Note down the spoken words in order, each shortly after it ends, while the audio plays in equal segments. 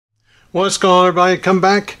What's going on, everybody? Come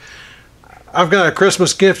back. I've got a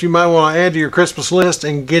Christmas gift you might want to add to your Christmas list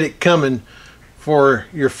and get it coming for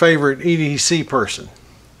your favorite EDC person.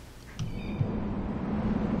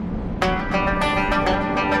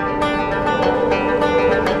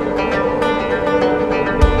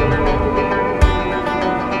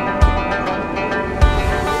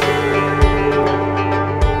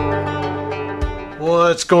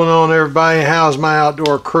 What's going on, everybody? How's my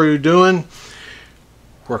outdoor crew doing?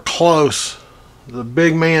 We're close. The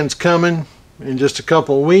big man's coming in just a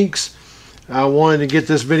couple of weeks. I wanted to get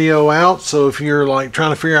this video out, so if you're like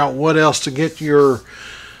trying to figure out what else to get your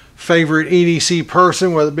favorite EDC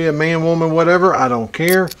person, whether it be a man, woman, whatever, I don't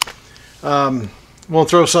care. We'll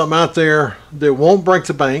throw something out there that won't break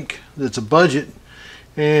the bank, that's a budget.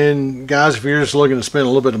 And guys, if you're just looking to spend a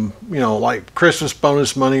little bit of, like Christmas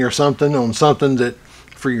bonus money or something on something that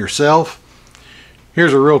for yourself,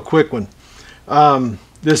 here's a real quick one.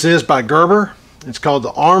 This is by Gerber. It's called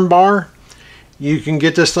the Armbar. You can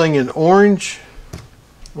get this thing in orange.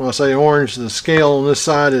 When I say orange, the scale on this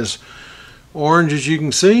side is orange, as you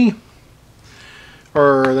can see.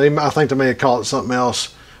 Or I think they may have called it something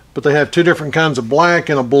else. But they have two different kinds of black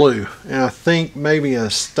and a blue. And I think maybe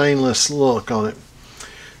a stainless look on it.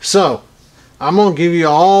 So, I'm going to give you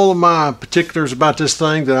all of my particulars about this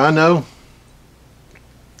thing that I know.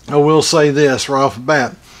 I will say this right off the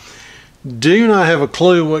bat. Do not have a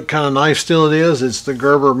clue what kind of knife steel it is. It's the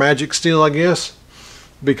Gerber Magic Steel, I guess,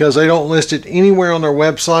 because they don't list it anywhere on their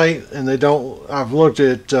website, and they don't. I've looked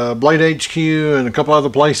at Blade HQ and a couple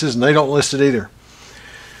other places, and they don't list it either.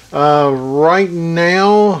 Right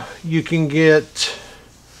now, you can get.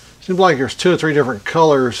 Seems like there's 2 or 3 different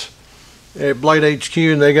colors at Blade HQ,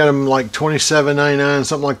 and they got them like $27.99,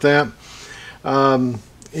 something like that.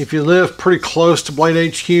 If you live pretty close to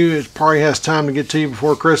Blade HQ, it probably has time to get to you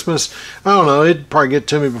before Christmas. I don't know, it'd probably get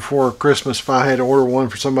to me before Christmas if I had to order one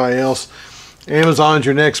for somebody else. Amazon's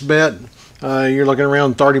your next bet. You're looking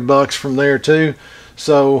around 30 bucks from there too.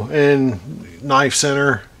 So, and Knife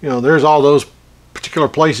Center, there's all those particular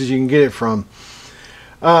places you can get it from.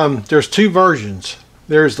 There's 2 versions.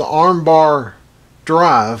 There's the Armbar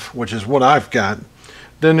Drive, which is what I've got.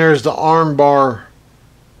 Then there's the Armbar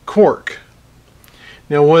Cork.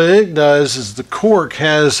 Now what it does is the cork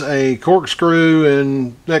has a corkscrew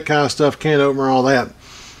and that kind of stuff, can opener, all that.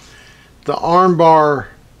 The Armbar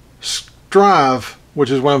Drive, which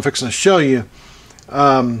is what I'm fixing to show you,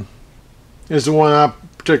 is the one I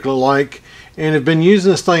particularly like, and have been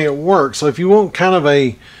using this thing at work. So if you want kind of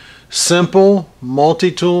a simple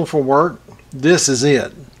multi-tool for work, this is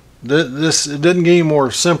it. It doesn't get any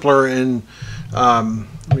more simpler, and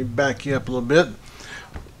let me back you up a little bit.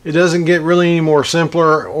 It doesn't get really any more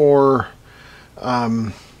simpler, or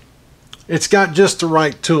it's got just the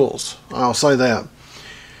right tools. I'll say that.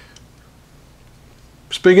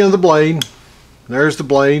 Speaking of the blade, there's the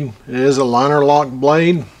blade. It is a liner lock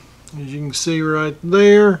blade, as you can see right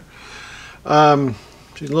there.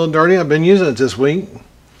 She's a little dirty. I've been using it this week.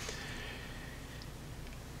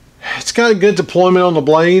 It's got a good deployment on the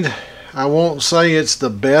blade. I won't say it's the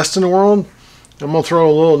best in the world. I'm going to throw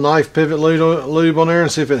a little knife pivot lube on there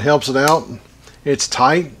and see if it helps it out. It's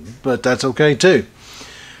tight, but that's okay too.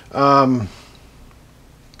 Now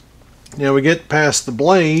we get past the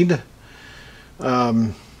blade.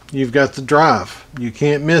 You've got the drive. You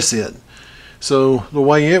can't miss it. So the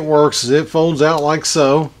way it works is it folds out like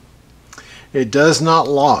so. It does not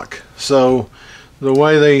lock. So the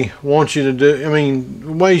way they want you to do,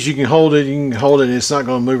 the ways you can hold it, it's not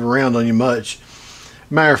going to move around on you much.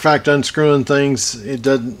 Matter of fact, unscrewing things, it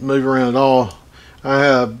doesn't move around at all.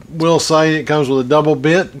 I will say it comes with a double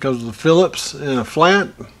bit. It comes with a Phillips and a flat.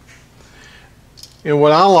 And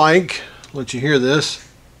what I like, let you hear this.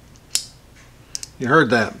 You heard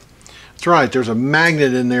that. That's right, there's a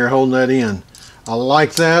magnet in there holding that in. I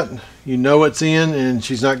like that. You know it's in and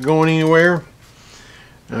she's not going anywhere.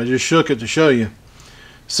 I just shook it to show you.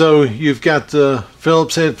 So you've got the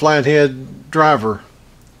Phillips head flathead driver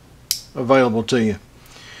available to you.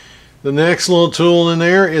 The next little tool in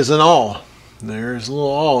there is an awl. There's a little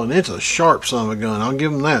awl, and it's a sharp son of a gun. I'll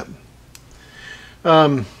give them that.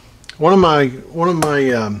 One of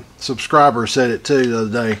my subscribers said it too the other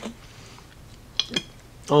day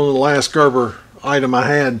on the last Gerber item I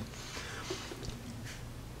had.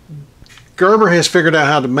 Gerber has figured out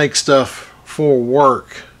how to make stuff for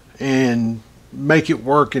work and make it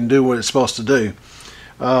work and do what it's supposed to do.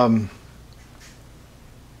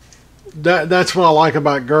 That's what I like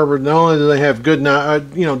about Gerber. Not only do they have good,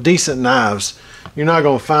 decent knives, you're not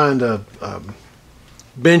going to find a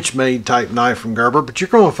bench-made type knife from Gerber, but you're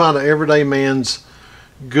going to find an everyday man's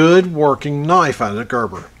good working knife out of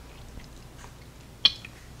Gerber.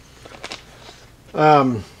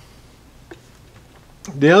 The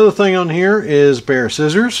other thing on here is a pair of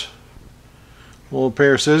scissors. A little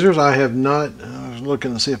pair of scissors. I have not, I was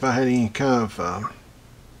looking to see if I had any kind of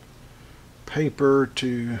paper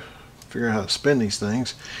to figure out how to spin these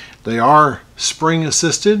things. They are spring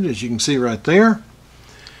assisted, as you can see right there.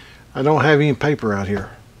 I don't have any paper out here.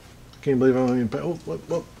 I can't believe I don't have any paper. Oh,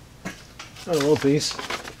 whoop. A little piece.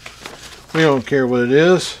 We don't care what it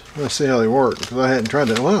is. Let's see how they work, because I hadn't tried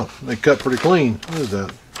that. Wow, they cut pretty clean. What is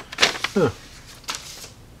that?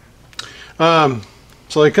 Huh.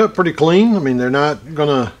 So they cut pretty clean. I mean, they're not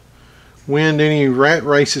gonna win any rat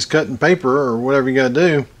races cutting paper or whatever you gotta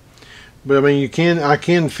do. But I mean, I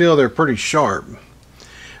can feel they're pretty sharp.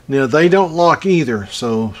 Now they don't lock either,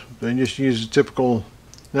 so they just use a typical,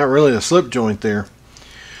 not really a slip joint there.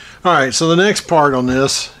 All right, so the next part on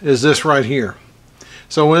this is this right here.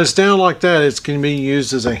 So when it's down like that, it can be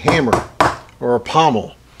used as a hammer or a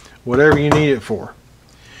pommel, whatever you need it for.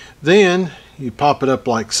 Then you pop it up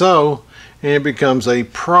like so, and it becomes a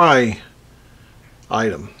pry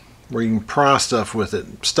item where you can pry stuff with it,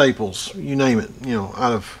 staples, you name it. You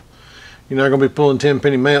know, you're not going to be pulling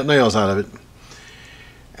 10-penny nails out of it.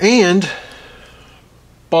 And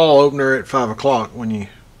ball opener at 5 o'clock when you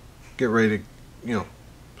get ready to, you know,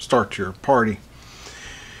 start your party.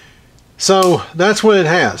 So that's what it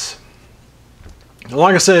has.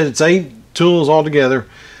 Like I said, it's 8 tools altogether.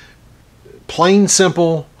 Plain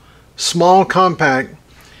simple, small, compact.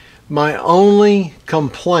 My only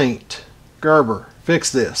complaint, Gerber,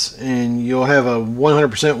 fix this and you'll have a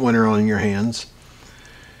 100% winner on your hands.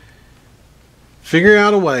 Figure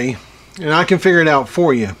out a way, and I can figure it out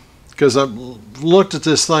for you, because I've looked at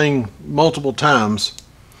this thing multiple times,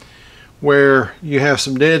 where you have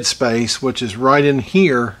some dead space, which is right in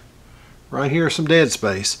here. Right here, some dead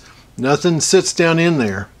space. Nothing sits down in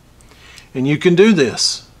there. And you can do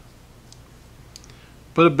this.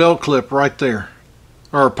 Put a belt clip right there,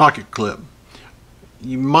 or a pocket clip.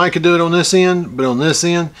 You might could do it on this end, but on this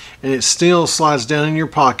end, and it still slides down in your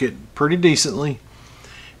pocket pretty decently.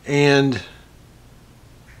 And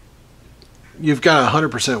you've got a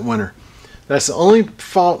 100% winner. That's the only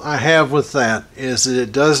fault I have with that, is that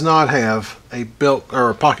it does not have a belt or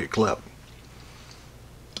a pocket clip.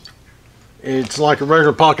 It's like a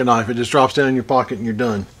regular pocket knife. It just drops down in your pocket and you're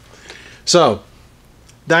done. So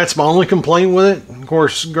that's my only complaint with it. Of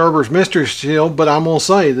course, Gerber's mystery still, but I'm gonna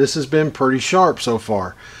say this has been pretty sharp so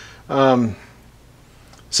far.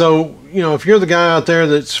 So you know, if you're the guy out there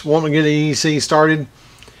that's wanting to get an EDC started,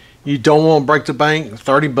 you don't want to break the bank.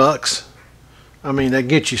 30 bucks. I mean, that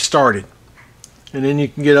gets you started. And then you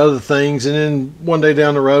can get other things, and then one day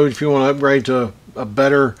down the road, if you want to upgrade to a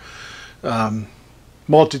better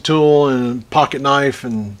multi-tool and pocket knife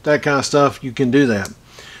and that kind of stuff, you can do that.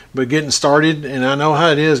 But getting started, and I know how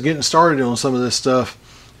it is getting started on some of this stuff,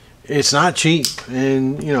 it's not cheap.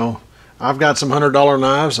 And you know, I've got some $100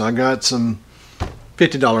 knives, I got some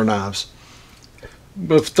 $50 knives,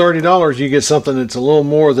 but for $30 you get something that's a little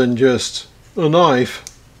more than just a knife.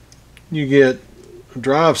 You get a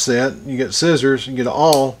drive set, you get scissors, you get an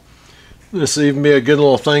awl. This will even be a good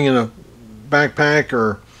little thing in a backpack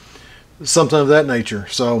or something of that nature.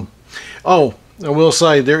 So, oh, I will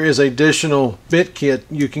say there is an additional bit kit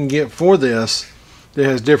you can get for this that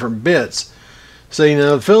has different bits. See,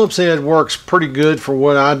 now the Phillips head works pretty good for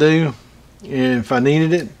what I do, and if I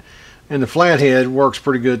needed it, and the flathead works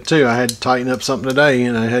pretty good too. I had to tighten up something today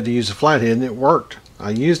and I had to use a flathead, and it worked.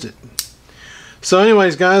 I used it. So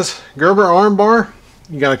anyways, guys, Gerber Armbar.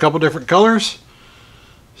 You got a couple different colors.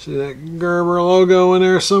 See that Gerber logo in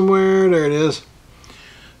there somewhere? There it is.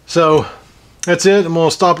 So that's it. I'm going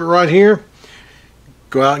to stop it right here.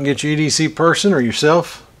 Go out and get your EDC person or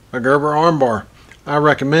yourself a Gerber Armbar. I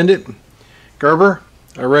recommend it. Gerber,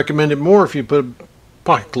 I recommend it more if you put a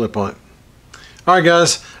pocket clip on it. Alright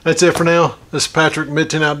guys, that's it for now. This is Patrick,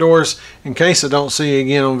 Mid-10 Outdoors. In case I don't see you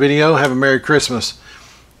again on video, have a Merry Christmas.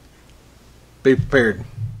 Be prepared.